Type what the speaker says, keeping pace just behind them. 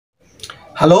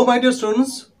Hello my dear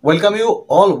students, welcome you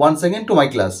all once again to my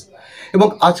class. এবং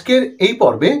আজকের এই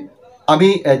পর্বে আমি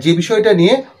যে বিষয়টা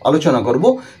নিয়ে আলোচনা করব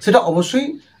সেটা অবশ্যই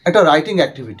একটা রাইটিং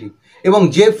অ্যাক্টিভিটি, এবং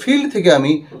যে ফিল্ড থেকে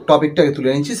আমি টপিকটাকে তুলে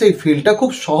নিচ্ছি সেই ফিল্ডটা খুব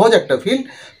সহজ একটা ফিল্ড,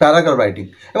 প্যারাগ্রাফ রাইটিং।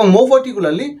 এবং মোর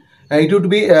particularly it would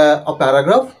be a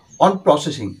paragraph on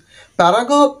processing.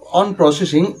 Paragraph on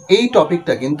processing এই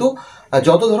টপিকটা কিন্তু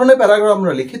যত ধরনের প্যারাগ্রাফ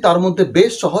আমরা লিখি তার মধ্যে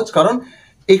বেশ সহজ, কারণ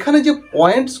এখানে যে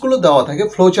পয়েন্টসগুলো দেওয়া থাকে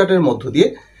ফ্লো চার্টের মধ্য দিয়ে,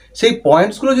 সেই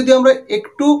পয়েন্টসগুলো যদি আমরা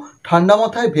একটু ঠান্ডা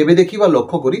মাথায় ভেবে দেখি বা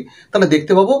লক্ষ্য করি, তাহলে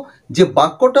দেখতে পাবো যে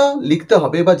বাক্যটা লিখতে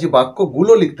হবে বা যে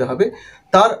বাক্যগুলো লিখতে হবে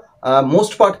তার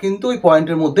মোস্ট পার্ট কিন্তু ওই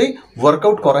পয়েন্টের মধ্যেই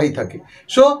ওয়ার্কআউট করাই থাকে।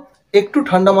 সো একটু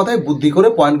ঠান্ডা মাথায় বুদ্ধি করে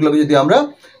পয়েন্টগুলোকে যদি আমরা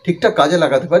ঠিকঠাক কাজে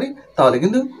লাগাতে পারি তাহলে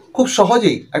কিন্তু খুব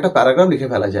সহজেই একটা প্যারাগ্রাফ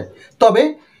লিখে ফেলা যায়। তবে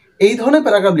এই ধরনের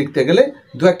প্যারাগ্রাফ লিখতে গেলে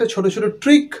দু একটা ছোটো ছোটো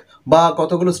ট্রিক বা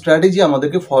কতগুলো স্ট্র্যাটেজি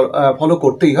আমাদেরকে ফলো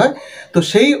করতেই হয়। তো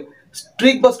সেই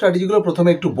ট্রিক বা স্ট্র্যাটেজিগুলো প্রথমে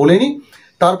একটু বলে নিই,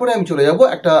 তারপরে আমি চলে যাব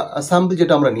একটা স্যাম্পল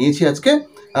যেটা আমরা নিয়েছি আজকে।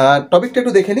 টপিকটা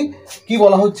একটু দেখে নিই। কী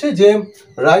বলা হচ্ছে যে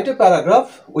write a paragraph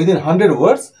within 100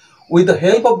 words with the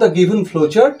help of the given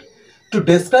flowchart to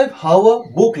describe how a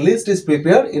book list is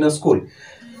prepared in a school.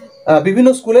 বিভিন্ন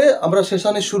স্কুলে আমরা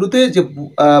সেশনের শুরুতে যে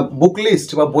বুক লিস্ট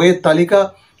বা বইয়ের তালিকা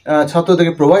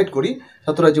ছাত্রদেরকে প্রোভাইড করি,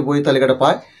 ছাত্ররা যে বইয়ের তালিকাটা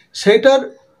পায় সেটার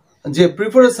যে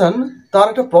প্রিপারেশান তার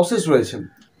একটা প্রসেস রয়েছে।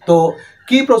 তো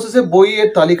কী প্রসেসে বইয়ের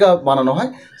তালিকা বানানো হয়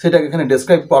সেটাকে এখানে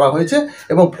ডেসক্রাইব করা হয়েছে।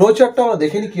 এবং ফ্লো চার্টটা আমরা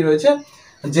দেখে নিই কী রয়েছে,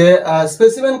 যে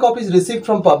specimen copies receive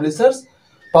from publishers.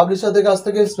 পাবলিশারদের কাছ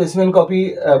থেকে স্পেসিমেন কপি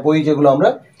বই যেগুলো আমরা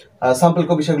স্যাম্পল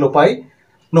কপি সেগুলো পাই,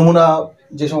 নমুনা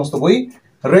যে সমস্ত বই।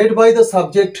 Red by the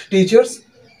subject teachers,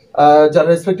 যারা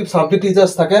রেসপেক্টিভ সাবজেক্ট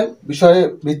টিচার্স থাকেন, বিষয়ে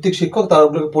ভিত্তিক শিক্ষক, তারা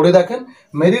ওগুলোকে পড়ে দেখেন।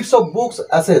 মেরিটস অফ বুকস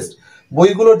অ্যাসেসড,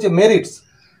 বইগুলোর যে মেরিটস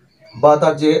বা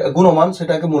তার যে গুণমান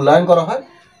সেটাকে মূল্যায়ন করা হয়।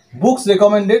 বুকস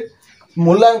রেকমেন্ডেড,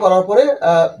 মূল্যায়ন করার পরে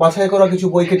বাছাই করা কিছু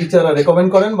বইকে টিচাররা রেকমেন্ড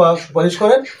করেন বা সুপারিশ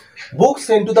করেন। Books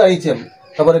sent to the HM,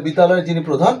 তারপরে বিদ্যালয়ের যিনি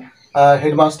প্রধান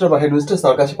হেডমাস্টার বা হেডমিস্ট্রেস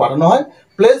তার কাছে পাঠানো হয়।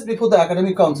 Place before the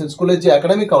academic council, স্কুলের যে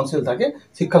একাডেমিক কাউন্সিল থাকে,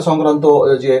 শিক্ষা সংক্রান্ত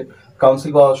যে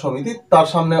কাউন্সিল বা সমিতি, তার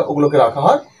সামনে ওগুলোকে রাখা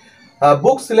হয়।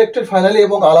 বুক সিলেক্টেড ফাইনালি,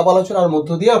 এবং আলাপ আলোচনার মধ্য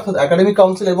দিয়ে, অর্থাৎ একাডেমিক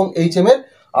কাউন্সিল এবং HM এর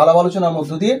আলাপ আলোচনার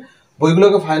মধ্য দিয়ে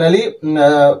বইগুলোকে ফাইনালি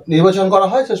নির্বাচন করা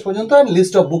হয় শেষ পর্যন্ত। And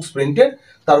list of books printed,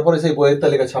 তারপরে সেই বইয়ের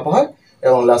তালিকা ছাপা হয়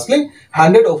এবং lastly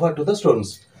handed over to the students,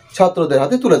 ছাত্রদের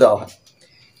হাতে তুলে দেওয়া হয়।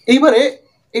 এইবারে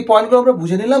এই পয়েন্টগুলো আমরা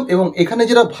বুঝে নিলাম, এবং এখানে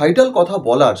যেটা ভাইটাল কথা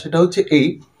বলার সেটা হচ্ছে এই,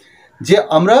 যে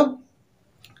আমরা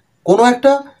কোনো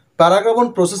একটা প্যারাগ্রাফ অন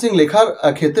প্রসেসিং লেখার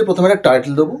ক্ষেত্রে প্রথমে একটা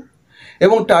টাইটেল দেবো,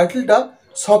 এবং টাইটেলটা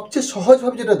সবচেয়ে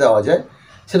সহজভাবে যেটা দেওয়া যায়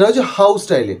সেটা হচ্ছে হাউ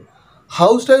স্টাইলে।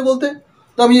 হাউ স্টাইল বলতে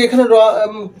তো আমি এখানে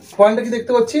পয়েন্টটা কি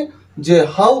দেখতে পাচ্ছি, যে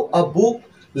how a book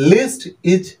list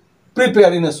is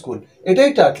prepare in a school,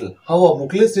 এটাই title, how a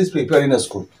book list is prepare in a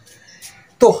school.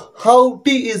 তো হাউ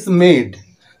টি ইজ মেড,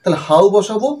 তাহলে হাউ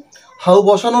বসাবো। হাউ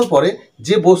বসানোর পরে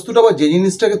যে বস্তুটা বা যে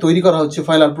জিনিসটাকে তৈরি করা হচ্ছে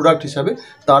ফাইনাল প্রোডাক্ট হিসাবে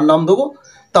তার নাম দেবো,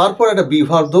 তারপরে একটা বি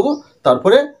ভার্ব দেবো,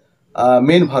 তারপরে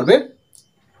মেন ভার্বের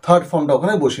থার্ড ফর্মটা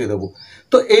ওখানে বসিয়ে দেবো।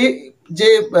 তো এই যে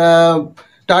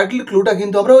টাইটেল ক্লুটা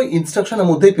কিন্তু আমরা ওই ইনস্ট্রাকশনের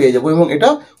মধ্যেই পেয়ে যাবো, এবং এটা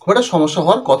খুব একটা সমস্যা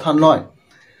হওয়ার কথা নয়।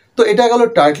 তো এটা গেল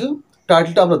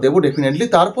টাইটেলটা আমরা দেবো ডেফিনেটলি।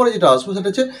 তারপরে যেটা আসবো সেটা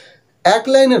হচ্ছে এক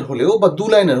লাইনের হলেও বা দু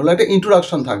লাইনের হলেও একটা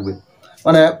ইন্ট্রোডাকশন থাকবে,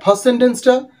 মানে ফার্স্ট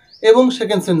সেন্টেন্সটা এবং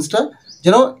সেকেন্ড সেন্টেন্সটা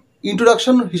যেন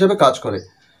ইন্ট্রোডাকশন হিসাবে কাজ করে,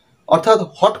 অর্থাৎ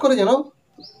হট করে যেন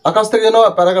আকাশ থেকে যেন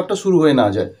প্যারাগ্রাফটা শুরু হয়ে না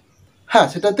যায়। হ্যাঁ,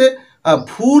 সেটাতে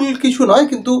ভুল কিছু নয়,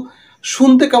 কিন্তু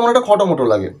শুনতে কেমন একটা খটোমটো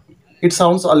লাগে, it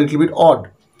sounds a little bit odd.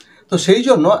 তো সেই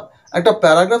জন্য একটা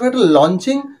প্যারাগ্রাফে একটা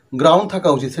লঞ্চিং গ্রাউন্ড থাকা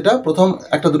উচিত, সেটা প্রথম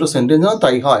একটা দুটো সেন্টেন্স যেন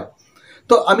তাই হয়।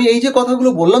 তো আমি এই যে কথাগুলো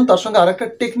বললাম তার সঙ্গে আরেকটা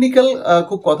টেকনিক্যাল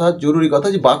খুব কথা, জরুরি কথা,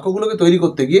 যে বাক্যগুলোকে তৈরি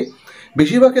করতে গিয়ে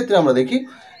বেশিরভাগ ক্ষেত্রে আমরা দেখি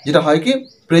যেটা হয় কি,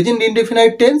 প্রেজেন্ট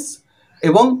ইনডেফিনাইট টেন্স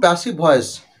এবং প্যাসিভ ভয়েস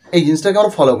এই জিনিসটাকে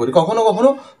আমরা ফলো করি। কখনো কখনো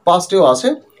পাস্টেও আসে,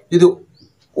 যদি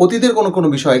অতীতের কোনো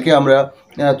বিষয়কে আমরা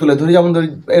তুলে ধরি। যেমন ধরি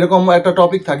এরকম একটা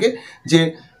টপিক থাকে যে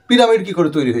পিরামিড কী করে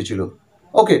তৈরি হয়েছিল,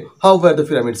 ওকে, how wire the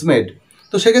pyramids made.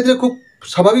 তো সেক্ষেত্রে খুব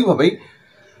স্বাভাবিকভাবেই,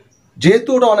 যেহেতু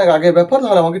ওটা অনেক আগের ব্যাপার,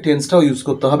 তাহলে আমাকে টেন্সটাও ইউজ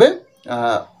করতে হবে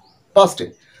পাস্টে।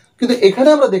 কিন্তু এখানে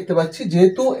আমরা দেখতে পাচ্ছি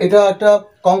যেহেতু এটা একটা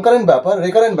কনকারেন্ট ব্যাপার,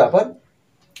 রেকারেন্ট ব্যাপার,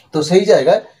 তো সেই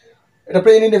জায়গায় এটা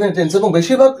প্রেজেন্ট ইনডেফিনিট টেন্স, এবং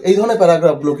বেশিরভাগ এই ধরনের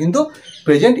প্যারাগ্রাফগুলো কিন্তু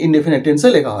প্রেজেন্ট ইনডেফিনিট টেন্সে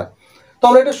লেখা হয়। তো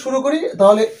আমরা এটা শুরু করি।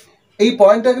 তাহলে এই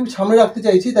পয়েন্টটাকে আমি সামনে রাখতে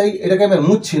চাইছি, তাই এটাকে আমি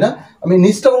মুছছি না, আমি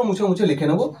নিচটা করে মুছে মুছে লিখে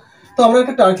নেবো। তো আমরা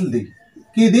একটা টাইটেল দিই,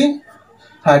 কী দিই?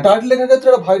 হ্যাঁ, টাইটেল লেখার ক্ষেত্রে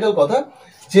একটা ভাইটাল কথা,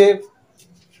 যে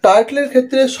টাইটেলের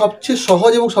ক্ষেত্রে সবচেয়ে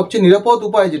সহজ এবং সবচেয়ে নিরাপদ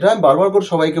উপায় যেটা আমি বারবার করে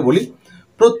সবাইকে বলি,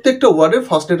 প্রত্যেকটা ওয়ার্ডের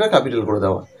ফার্স্ট লেটার ক্যাপিটাল করে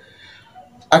দেওয়া।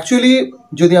 অ্যাকচুয়ালি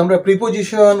যদি আমরা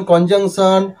প্রিপোজিশন,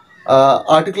 কনজাংশন,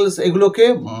 আর্টিকেলস এগুলোকে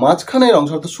মাঝখানের অংশ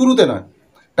অর্থাৎ শুরুতে নয়,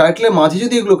 টাইটেলের মাঝে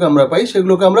যদি এগুলোকে আমরা পাই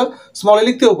সেগুলোকে আমরা স্মলে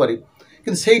লিখতেও পারি,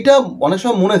 কিন্তু সেইটা অনেক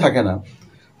সময় মনে থাকে না।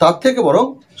 তার থেকে বরং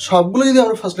সবগুলো যদি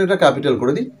আমরা ফার্স্ট লেটার ক্যাপিটাল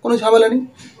করে দিই, কোনো ঝামেলা নেই,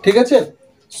 ঠিক আছে?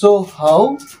 So how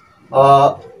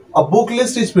a book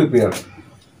list is prepared,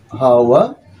 how a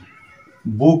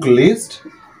book list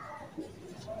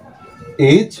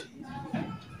is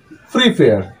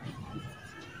prepared,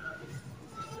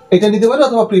 এটা নিতে পারি,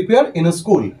 অথবা প্রিপেয়ার ইন এ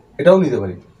স্কুল এটাও নিতে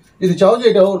পারি। যদি চাও যে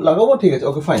এটাও লাগাবো, ঠিক আছে,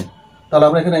 ওকে ফাইন, তাহলে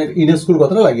আমরা এখানে ইন এ স্কুল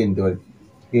কথাটা লাগিয়ে নিতে পারি,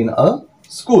 ইন আ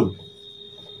স্কুল।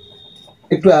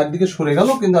 একটু একদিকে সরে গেল,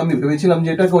 কিন্তু আমি ভেবেছিলাম যে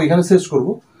এটাকে ওইখানে শেষ করব।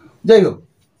 যাই হোক,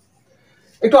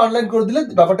 একটু আনলাইন করে দিলে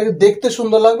ব্যাপারটাকে দেখতে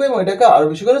সুন্দর লাগবে এবং এটাকে আরো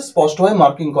বেশি করে স্পষ্টভাবে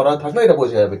মার্কিং করা থাকলে এটা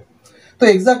বোঝা যাবে। তো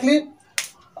এক্স্যাক্টলি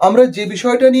আমরা যে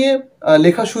বিষয়টা নিয়ে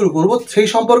লেখা শুরু করব সেই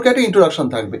সম্পর্কে একটা ইন্ট্রোডাকশন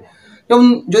থাকবে। যেমন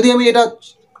যদি আমি এটা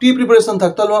টি প্রিপারেশন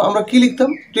থাকতো, তাহলে আমরা কি লিখতাম?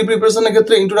 টি প্রিপারেশনের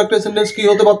ক্ষেত্রে ইন্ট্রোডাক্টরি সেন্টেন্স কি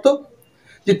হতে পারতো?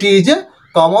 যে টি is a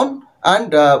common and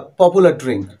popular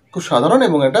drink, খুব সাধারণ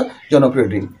এবং একটা জনপ্রিয়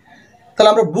ড্রিঙ্ক। তাহলে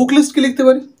আমরা বুক লিস্ট কি লিখতে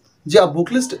পারি? যে আ বুক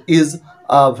list is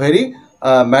a very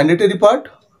mandatory part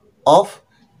of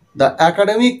the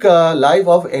academic life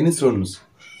of any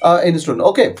student.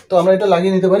 ওকে, তো আমরা এটা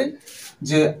লাগিয়ে নিতে পারি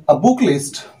যে আ বুক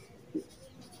list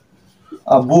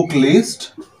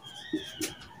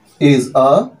is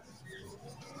a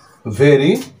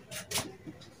very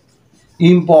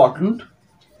important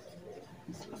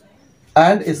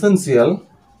and essential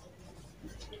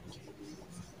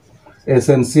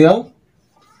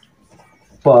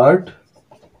part,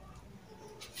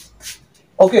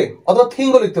 ওকে, অথবা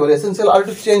থিংও লিখতে পারি, এসেন্সিয়াল আর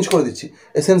একটু চেঞ্জ করে দিচ্ছি,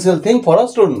 essential thing for a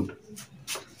student.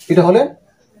 এটা হলে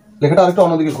লেখাটা আরেকটা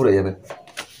অন্যদিকে ঘুরে যাবে।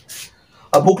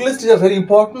 A book list is a very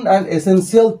important and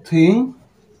essential thing,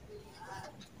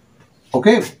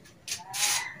 okay,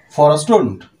 for a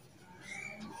student.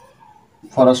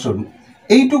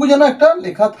 এইটুকু যেন একটা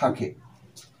লেখা থাকে।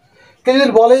 কেউ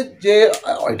যদি বলে যে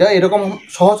এটা এরকম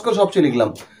সহজ করে সবচেয়ে লিখলাম,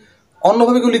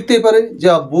 অন্যভাবে কেউ লিখতেই পারে যে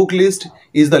আ বুক list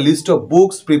is the list of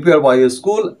books prepare by A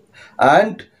school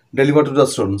and deliver to the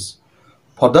students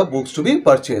for the books two B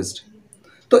purchased.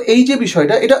 তো এই যে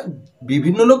বিষয়টা, এটা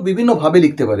বিভিন্ন লোক বিভিন্নভাবে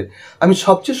লিখতে পারে। আমি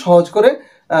সবচেয়ে সহজ করে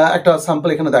একটা স্যাম্পল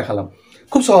এখানে দেখালাম,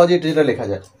 খুব সহজে এটা লেখা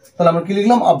যায়। তাহলে আমরা কি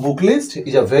লিখলাম? আ বুক list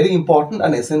is a very important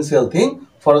and essential thing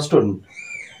for a student.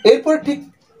 এরপরে ঠিক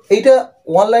এইটা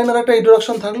ওয়ান লাইনের একটা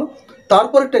ইন্ট্রোডাকশন থাকলো,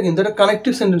 তারপরেরটা কিন্তু একটা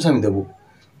কানেক্টিভ সেন্টেন্স আমি দেবো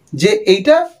যে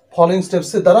এইটা ফলোইং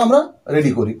স্টেপসের দ্বারা আমরা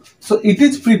রেডি করি। So it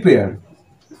is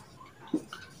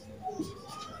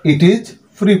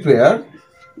prepare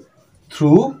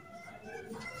through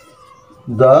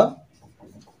the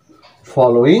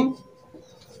following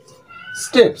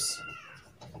steps.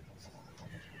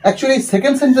 Actually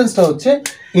second সেন্টেন্সটা হচ্ছে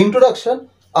introduction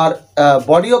R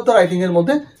body of the writing এর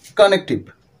মধ্যে কানেক্টিভ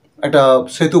একটা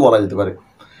সেতু বলা যেতে পারে।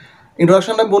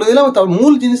 ইন্ট্রোডাকশনটা আমি বলে দিলাম, তার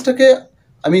মূল জিনিসটাকে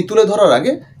আমি তুলে ধরার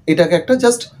আগে এটাকে একটা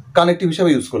জাস্ট কানেক্টিভ হিসাবে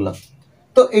ইউজ করলাম।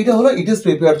 তো এইটা হলো it is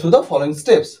prepare through the following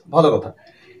steps, ভালো কথা।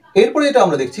 এরপরে এটা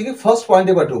আমরা দেখছি কি ফার্স্ট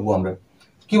পয়েন্টে বা ঢুকবো আমরা,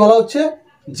 কি বলা হচ্ছে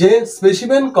যে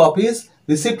specimen copies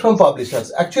received from publishers.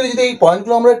 Actually যদি এই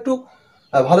পয়েন্টগুলো আমরা একটু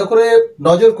ভালো করে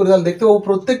নজর করে তাহলে দেখতে পাবো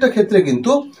প্রত্যেকটা ক্ষেত্রে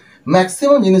কিন্তু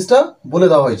ম্যাক্সিমাম জিনিসটা বলে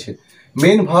দেওয়া হয়েছে।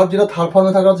 মেন ভার্ব যেটা থার্ড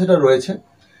ফর্মে থাকা সেটা রয়েছে,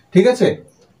 ঠিক আছে,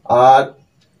 আর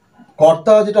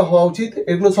কর্তা যেটা হওয়া উচিত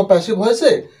এগুলো সব প্যাসিভ হয়েছে,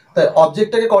 তাই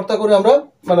অবজেক্টটাকে কর্তা করে আমরা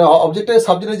মানে অবজেক্টটাকে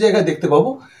সাবজেক্টের জায়গায় দেখতে পাবো।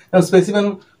 Specimen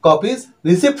copies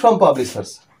received from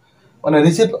publishers, মানে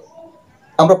রিসিভ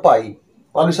আমরা পাই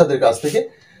পাবলিশারদের কাছ থেকে।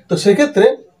 তো সেক্ষেত্রে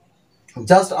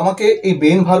জাস্ট আমাকে এই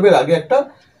মেইন ভার্বের আগে একটা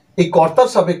এই কর্তার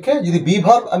সাপেক্ষে যদি বি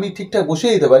ভার্ব আমি ঠিকঠাক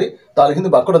বসিয়ে দিতে পারি, তাহলে কিন্তু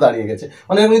বাক্যটা দাঁড়িয়ে গেছে।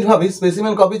 মানে আমি যদি ভাবি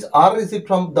specimen copies are received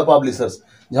from the publishers,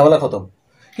 ঝামেলা খতম।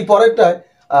 কি পরেরটায়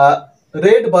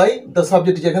red by the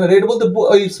subject teacher, এখানে রেড বলতে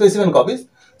ওই specimen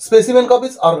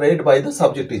copies R red by the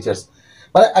subject teachers,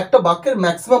 মানে একটা বাক্যের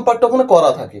ম্যাক্সিমাম পার্টটা ওখানে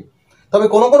করা থাকে। তবে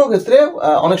কোনো কোনো ক্ষেত্রে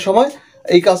অনেক সময়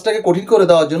এই কাজটাকে কঠিন করে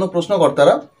দেওয়ার জন্য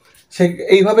প্রশ্নকর্তারা সে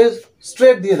এইভাবে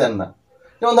স্ট্রেট দিয়ে দেন না।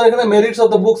 যেমন ধর এখানে merits of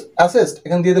the books assessed,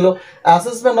 এখানে দিয়ে দিল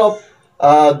assessment of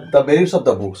the merits of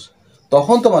the books.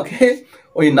 তখন তোমাকে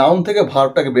ওই নাউন থেকে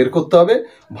ভার্বটাকে বের করতে হবে,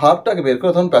 ভার্বটাকে বের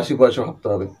করে তখন প্যাসিভ ভয়েসে ভাবতে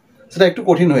হবে, সেটা একটু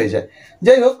কঠিন হয়ে যায়।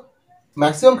 যাই হোক,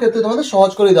 ম্যাক্সিমাম ক্ষেত্রে তোমাদের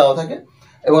সহজ করে দেওয়া থাকে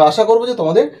এবং আশা করবো যে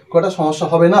তোমাদের খুব একটা সমস্যা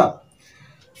হবে না।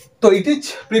 তো it is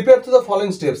prepare to the following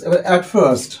steps. এবার অ্যাট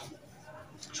ফার্স্ট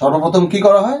সর্বপ্রথম কি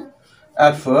করা হয়?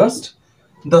 At first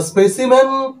the specimen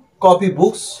copy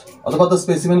books অথবা দ্য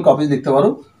স্পেসিমেন কপিজ লিখতে পারো,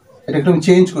 এটা একটু আমি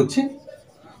চেঞ্জ করছি,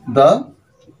 the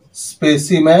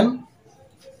specimen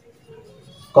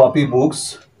copy books,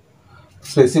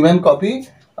 specimen copy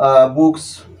books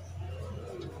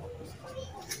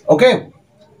Okay,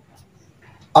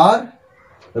 are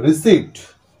received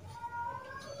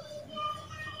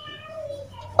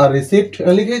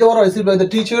লিখে দিতে পারো received by the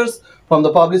teachers from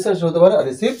the publishers হতে পারে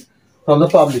received from the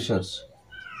publishers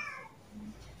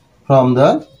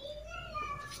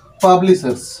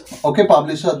ওকে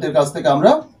পাবলিশারদের কাছ থেকে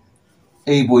আমরা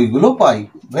এই বইগুলো পাই।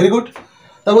 Very good.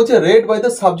 তারপর হচ্ছে read by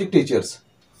the subject teachers।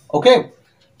 Okay,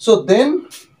 so then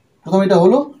প্রথমে এটা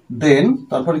হলো, দেন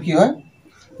তারপরে কি হয়,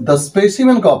 the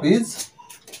specimen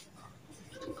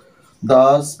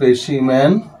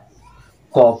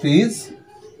copies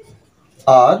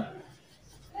are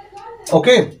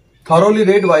okay thoroughly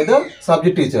read by the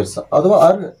subject teachers, অথবা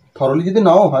আর thoroughly যদি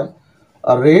নাও হয়,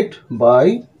 are read by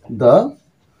the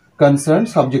concerned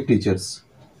subject teachers।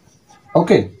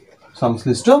 ওকে,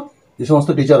 সংশ্লিষ্ট যে সমস্ত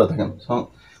টিচাররা থাকেন,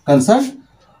 concerned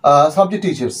subject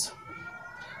teachers।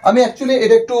 আমি অ্যাকচুয়ালি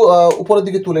এটা একটু উপরের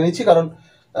দিকে তুলে নিচ্ছি, কারণ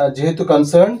যেহেতু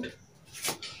কনসার্নড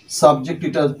সাবজেক্ট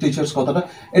টিচার্স কথাটা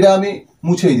এটা আমি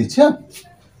মুছেই দিচ্ছি। হ্যাঁ,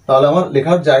 তাহলে আমার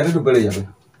লেখার জায়গাটা একটু বেড়ে যাবে।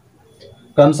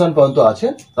 কনসার্ন পর্যন্ত আছে,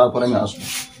 তারপরে আমি আসবো।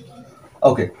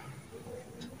 ওকে,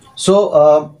 so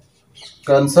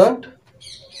concerned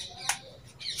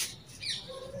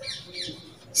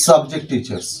subject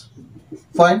teachers,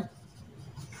 fine.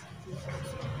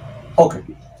 ওকে,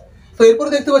 তো এরপরে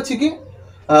দেখতে পাচ্ছি কি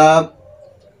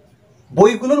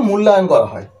বইগুলোর মূল্যায়ন করা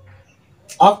হয়।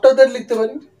 আফটার দ্যাট লিখতে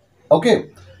পারি। ওকে,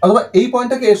 অথবা এই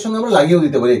পয়েন্টটাকে এর সঙ্গে আমরা লাগিয়েও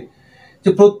দিতে পারি যে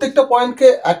প্রত্যেকটা পয়েন্টকে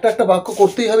একটা একটা বাক্য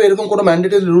করতেই হবে, এরকম কোনো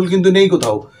ম্যান্ডেটরি রুল কিন্তু নেই।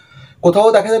 কোথাও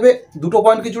দেখা যাবে দুটো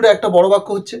পয়েন্টকে জুড়ে একটা বড় বাক্য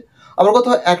হচ্ছে, আবার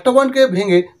কোথাও একটা পয়েন্টকে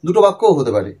ভেঙে দুটো বাক্যও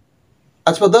হতে পারে,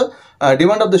 as per the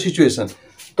demand of the situation.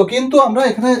 তো কিন্তু আমরা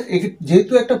এখানে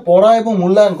যেহেতু একটা পড়া এবং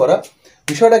মূল্যায়ন করা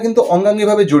বিষয়টা কিন্তু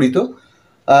অঙ্গাঙ্গিভাবে জড়িত,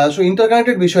 সো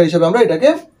ইন্টারকানেক্টেড বিষয় হিসেবে আমরা এটাকে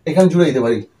এখানে জুড়ে দিতে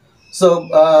পারি। So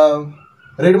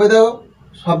read by the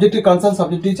concerned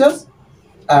subject teachers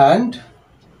and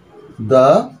the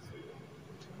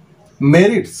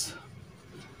merits।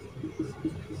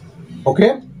 Okay,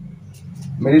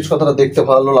 merits কথাটা দেখতে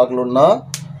ভালো লাগলো না,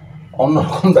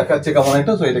 অন্যরকম দেখাচ্ছে কেমন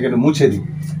একটা, তো এটাকে একটু মুছে দিই।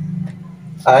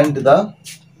 and the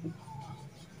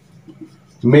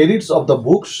merits of the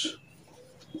books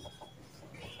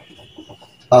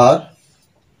are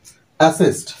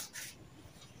assessed।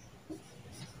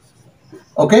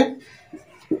 okay,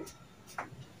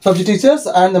 subject teachers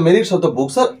and the merits of the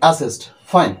books are assessed,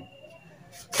 fine।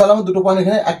 তাহলে আমার দুটো পয়েন্ট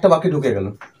এখানে একটা বাক্যে ঢুকে গেল।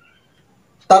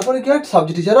 তারপরে কি হয়,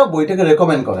 সাবজেক্ট টিচাররা বইটাকে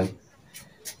রেকমেন্ড করেন।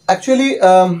 অ্যাকচুয়ালি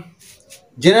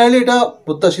জেনারেলি এটা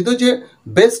প্রত্যাশিত যে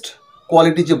বেস্ট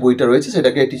কোয়ালিটির যে বইটা রয়েছে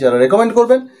সেটাকে টিচাররা রেকমেন্ড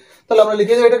করবেন। তাহলে আমরা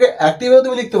লিখে দেবো এটাকে অ্যাক্টিভেও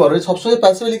তুমি লিখতে পারো, সবসময়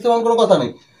প্যাসিভে লিখতে পারো, কোনো কথা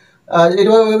নেই।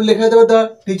 এটাভাবে লেখা যেতে পারে the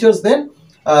teachers then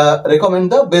recommend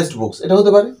the best books, এটা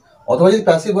হতে পারে। অথবা যদি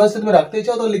প্যাসিভ ভয়েসে তুমি রাখতেই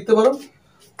চাও তাহলে লিখতে পারো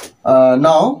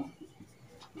নাও।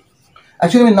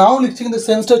 অ্যাকচুয়ালি আমি নাও লিখছি, কিন্তু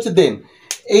সেন্সটা হচ্ছে দেন।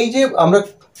 এই যে আমরা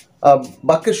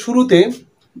বাক্যের শুরুতে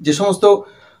যে সমস্ত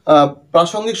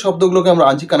প্রাসঙ্গিক শব্দগুলোকে আমরা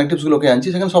আনছি, কানেক্টিভসগুলোকে আনছি,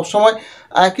 সেখানে সবসময়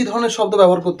একই ধরনের শব্দ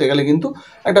ব্যবহার করতে গেলে কিন্তু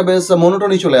একটা বেশ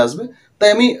মনোটনি চলে আসবে। তাই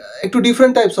আমি একটু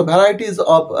different types of varieties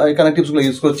of কানেক্টিভসগুলো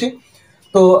use করছি।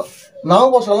 তো নাও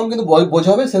বসালাম, কিন্তু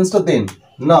বোঝাবে সেন্সটা দেন।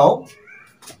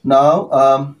 নাও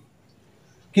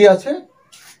কি আছে,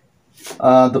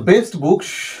 the best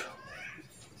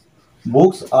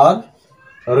books are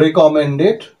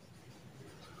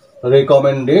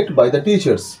recommended by the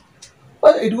teachers।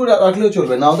 এটুকু রাখলেও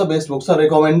চলবে। নাও the best books are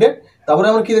recommended, তারপরে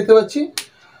আমরা কি দেখতে পাচ্ছি,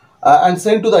 and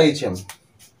send to the HM,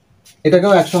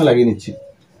 এটাকেও একসঙ্গে লাগিয়ে নিচ্ছি,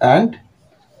 and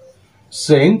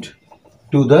send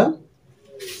to the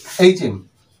HM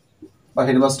বা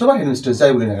হেডমাস্টার বা হেডমিস্ট্রেস,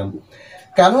 যাই বলি না কেন।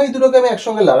 কেন এই দুটোকে আমি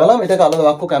একসঙ্গে লাগালাম, এটাকে আলাদা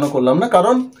বাক্য কেন করলাম না,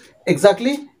 কারণ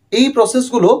এক্স্যাক্টলি এই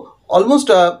প্রসেসগুলো অলমোস্ট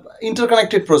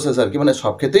ইন্টারকানেক্টেড প্রসেস আর কি, মানে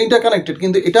সব ক্ষেত্রে ইন্টারকানেক্টেড,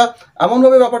 কিন্তু এটা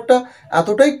এমনভাবে ব্যাপারটা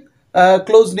এতটাই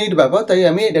ক্লোজ নিড ব্যাপার, তাই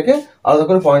আমি এটাকে আলাদা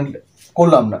করে পয়েন্ট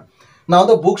করলাম না। নাও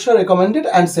the books are recommended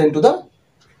and send to the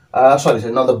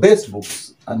now the best books,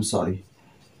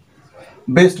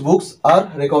 best books are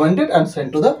recommended and send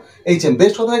to the HM।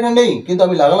 Best কথা এখানে নেই, কিন্তু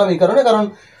আমি লাগালাম এই কারণে, কারণ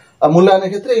মূল্যায়নের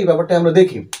ক্ষেত্রে এই ব্যাপারটা আমরা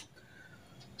দেখি।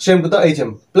 Send to the HM,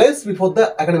 place before the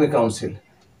academic council.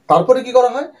 তারপরে কি করা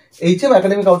হয়, HM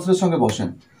একাডেমিক কাউন্সিলের সঙ্গে বসেন।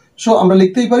 সো আমরা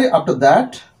লিখতেই পারি after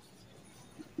that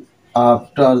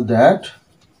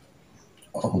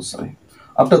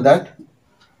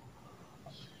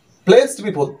placed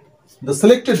before the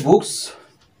selected books,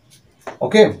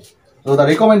 okay, so the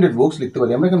recommended books লিখতে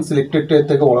পারি আমরা, এখানে সিলেক্টেড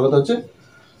থেকে বড় কথা হচ্ছে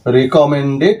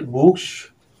recommended books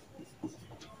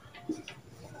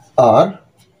are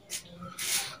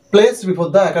placed before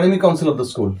the academic council of the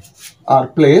school, are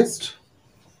placed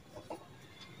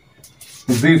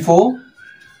before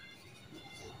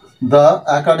the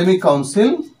academic council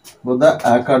with the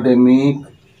academic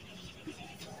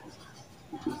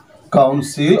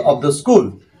council of the school,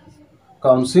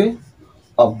 council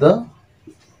of the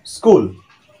school.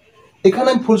 এখানে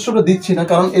আমি ফুল স্টপটা দিচ্ছি না,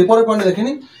 কারণ এরপরে পয়েন্টে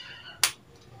দেখেনি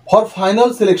ফর ফাইনাল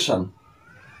সিলেকশন।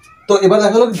 তো এবার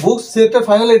দেখা গেল বুকস সিলেক্টেড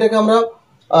ফাইনাল, এটাকে আমরা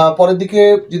পরের দিকে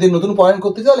যদি নতুন পয়েন্ট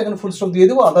করতে চাই এখানে ফুল স্টপ দিয়ে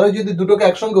দেবো। আদারওয়াইজ যদি দুটোকে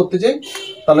একসঙ্গে করতে চাই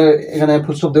তাহলে এখানে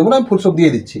ফুল স্টপ দেবো না, আমি ফুল স্টপ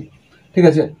দিয়ে দিচ্ছি। ঠিক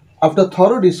আছে, after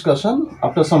thorough discussion,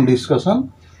 after some discussion,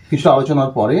 কিছু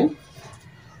আলোচনার পরে,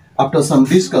 আফটার সাম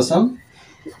ডিসকাশন,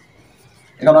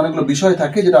 এখানে অনেকগুলো বিষয়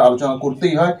থাকে যেটা আলোচনা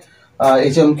করতেই হয়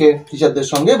এইচএমকে টিচারদের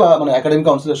সঙ্গে বা মানে একাডেমিক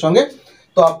কাউন্সিলের সঙ্গে।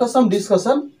 তো after some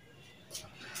discussion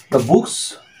the books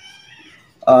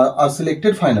are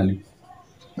selected finally,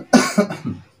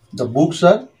 the books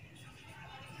are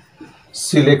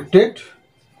selected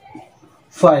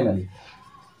finally।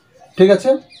 ঠিক আছে,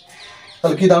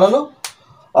 তাহলে কি দাঁড়ালো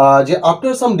যে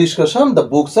after some discussion the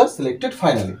books are selected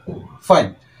finally, fine.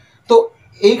 তো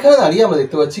এইখানে দাঁড়িয়ে আমরা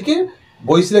দেখতে পাচ্ছি কি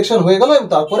বই সিলেকশন হয়ে গেল এবং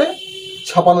তারপরে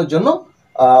ছাপানোর জন্য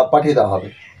পাঠিয়ে দেওয়া হবে।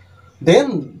 দেন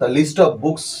the list of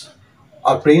books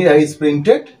are is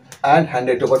printed and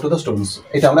handed over to the students.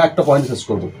 এটা আমরা একটা পয়েন্ট শেষ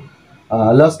করবো।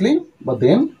 লাস্টলি বা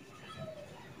দেন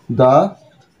the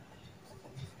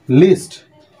list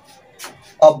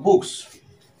of books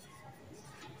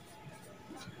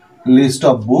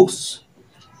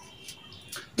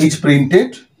is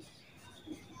printed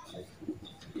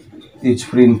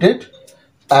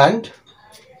and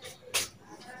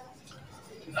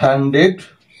handed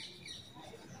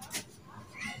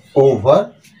over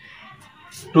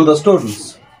to the students,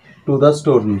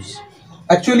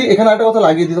 actually এখানে একটা কথা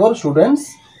লাগিয়ে দিতে পারো স্টুডেন্টস।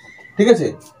 ঠিক আছে,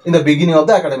 in the beginning of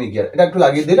the academic ইয়ার, এটা একটু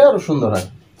লাগিয়ে দিলে আরো সুন্দর হয়।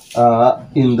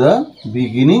 In the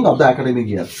beginning of the academic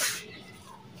year,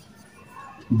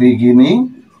 beginning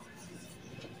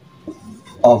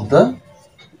of the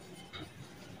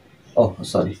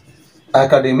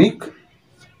academic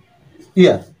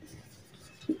ইয়ার।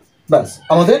 ব্যাস,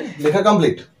 আমাদের লেখা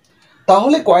কমপ্লিট।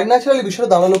 তাহলে কোয়াইট ন্যাচারালি বিষয়টা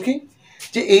দাঁড়ালো কি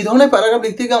যে এই ধরনের প্যারাগ্রাফ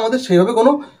লিখতে গিয়ে আমাদের সেইভাবে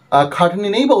কোনো খাটনি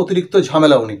নেই বা অতিরিক্ত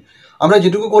ঝামেলাও নেই। আমরা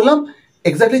যেটুকু করলাম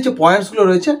এক্স্যাক্টলি যে পয়েন্টসগুলো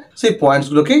রয়েছে সেই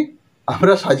পয়েন্টসগুলোকেই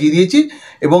আমরা সাজিয়ে দিয়েছি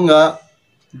এবং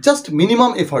জাস্ট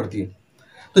মিনিমাম এফার্ট দিয়ে।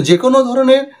 তো যে কোনো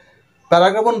ধরনের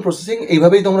প্যারাগ্রাফ অন প্রসেসিং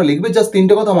এইভাবেই তোমরা লিখবে। জাস্ট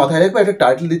তিনটে কথা মাথায় রাখবে, একটা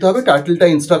টাইটেল দিতে হবে, টাইটেলটা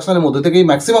ইনস্ট্রাকশনের মধ্যে থেকেই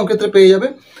ম্যাক্সিমাম ক্ষেত্রে পেয়ে যাবে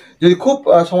যদি খুব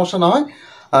সমস্যা না হয়।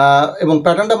 এবং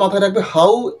প্যাটার্নটা মাথায় রাখবে,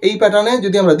 হাউ এই প্যাটার্নে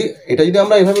যদি আমরা দিই, এটা যদি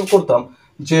আমরা এইভাবে করতাম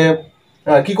যে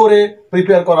কি করে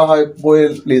প্রিপেয়ার করা হয়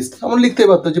বইয়ের লিস্ট, আমরা লিখতেই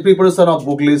পারতাম যে preparation of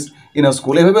book list in a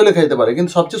school, এভাবেও লেখা যেতে পারে।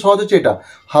 কিন্তু সবচেয়ে সহজ হচ্ছে এটা,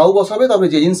 হাউ বসাবে, তারপরে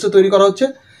যে জিনিসটা তৈরি করা হচ্ছে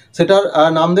সেটার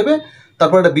নাম দেবে,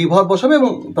 তারপর একটা বি ভার্ব বসাবে এবং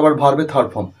তারপর ভার্বের থার্ড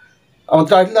ফর্ম। আমার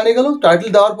টাইটেল দাঁড়িয়ে গেল। টাইটেল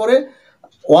দেওয়ার পরে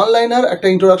ওয়ান লাইনার একটা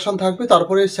ইন্ট্রোডাকশন থাকবে,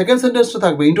 তারপরে সেকেন্ড সেন্টেন্সটা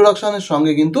থাকবে ইন্ট্রোডাকশনের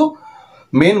সঙ্গে কিন্তু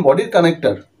মেন বডির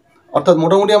কানেক্টার। অর্থাৎ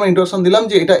মোটামুটি আমরা ইন্ট্রোডাকশন দিলাম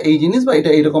যে এটা এই জিনিস বা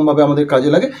এটা এইরকমভাবে আমাদের কাজে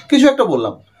লাগে, কিছু একটা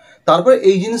বললাম, তারপরে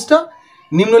এই জিনিসটা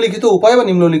নিম্নলিখিত উপায় বা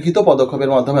নিম্নলিখিত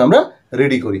পদক্ষেপের মাধ্যমে আমরা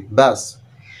রেডি করি। ব্যাস,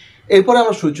 এরপরে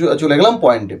আমরা চলে গেলাম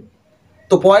পয়েন্টে।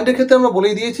 তো পয়েন্টের ক্ষেত্রে আমরা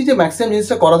বলেই দিয়েছি যে ম্যাক্সিমাম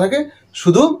জিনিসটা করা থাকে,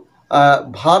 শুধু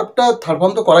ভার্বটা থার্ড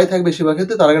ফর্ম তো করাই থাকবে বেশিরভাগ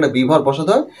ক্ষেত্রে, তার আগে একটা বি ভার্ব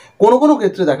বসাতে হয়। কোনো কোনো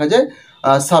ক্ষেত্রে দেখা যায়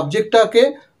সাবজেক্টটাকে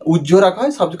উজ্জ্ব রাখা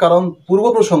হয় সাবজেক্ট, কারণ পূর্ব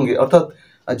প্রসঙ্গে অর্থাৎ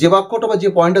যে বাক্যটা বা যে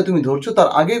পয়েন্টটা তুমি ধরছো তার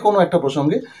আগে কোনো একটা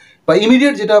প্রসঙ্গে বা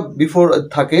ইমিডিয়েট যেটা বিফোর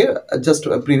থাকে, জাস্ট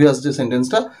প্রিভিয়াস যে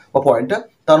সেন্টেন্সটা বা পয়েন্টটা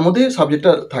তার মধ্যে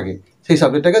সাবজেক্টটা থাকে, সেই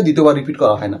সাবজেক্টটাকে দ্বিতীয়বার রিপিট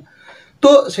করা হয় না। তো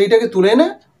সেইটাকে তুলে এনে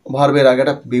ভার্বের আগে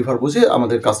একটা বি ভার্ব বসে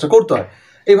আমাদের কাজটা করতে হয়।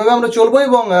 এইভাবে আমরা চলবো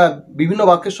এবং বিভিন্ন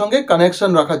বাক্যের সঙ্গে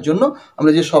কানেকশন রাখার জন্য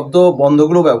আমরা যে শব্দ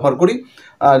বন্ধগুলো ব্যবহার করি,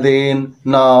 দেন,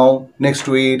 নাও, নেক্সট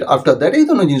উইক, আফটার দ্যাট, এই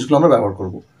ধরনের জিনিসগুলো আমরা ব্যবহার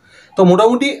করব। তো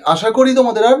মোটামুটি আশা করি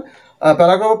তোমাদের আর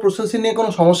প্যারাগ্রাফ প্রসেসিং নিয়ে কোনো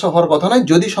সমস্যা হওয়ার কথা নয়।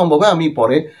 যদি সম্ভব হয় আমি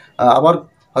পরে আবার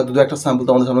হয়তো দু একটা স্যাম্পল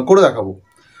তোমাদের সামনে করে দেখাবো।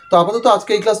 তো আপাতত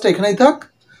আজকে এই ক্লাসটা এখানেই থাক,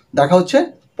 দেখা হচ্ছে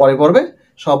পরে পর্বে।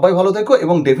 সবাই ভালো থেকো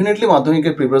এবং ডেফিনেটলি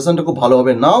মাধ্যমিকের প্রিপারেশনটা খুব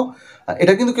ভালোভাবে নাও।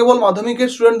 এটা কিন্তু কেবল মাধ্যমিকের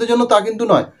স্টুডেন্টদের জন্য তা কিন্তু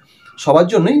নয়, সবার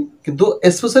জন্যই, কিন্তু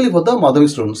স্পেশালি ফর দ্য মাধ্যমিক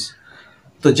স্টুডেন্টস।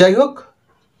 তো যাই হোক,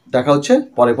 দেখা হচ্ছে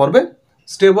পরে পর্বে।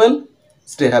 Stay well,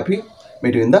 stay happy,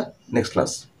 meet you in the next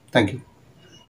class. Thank you.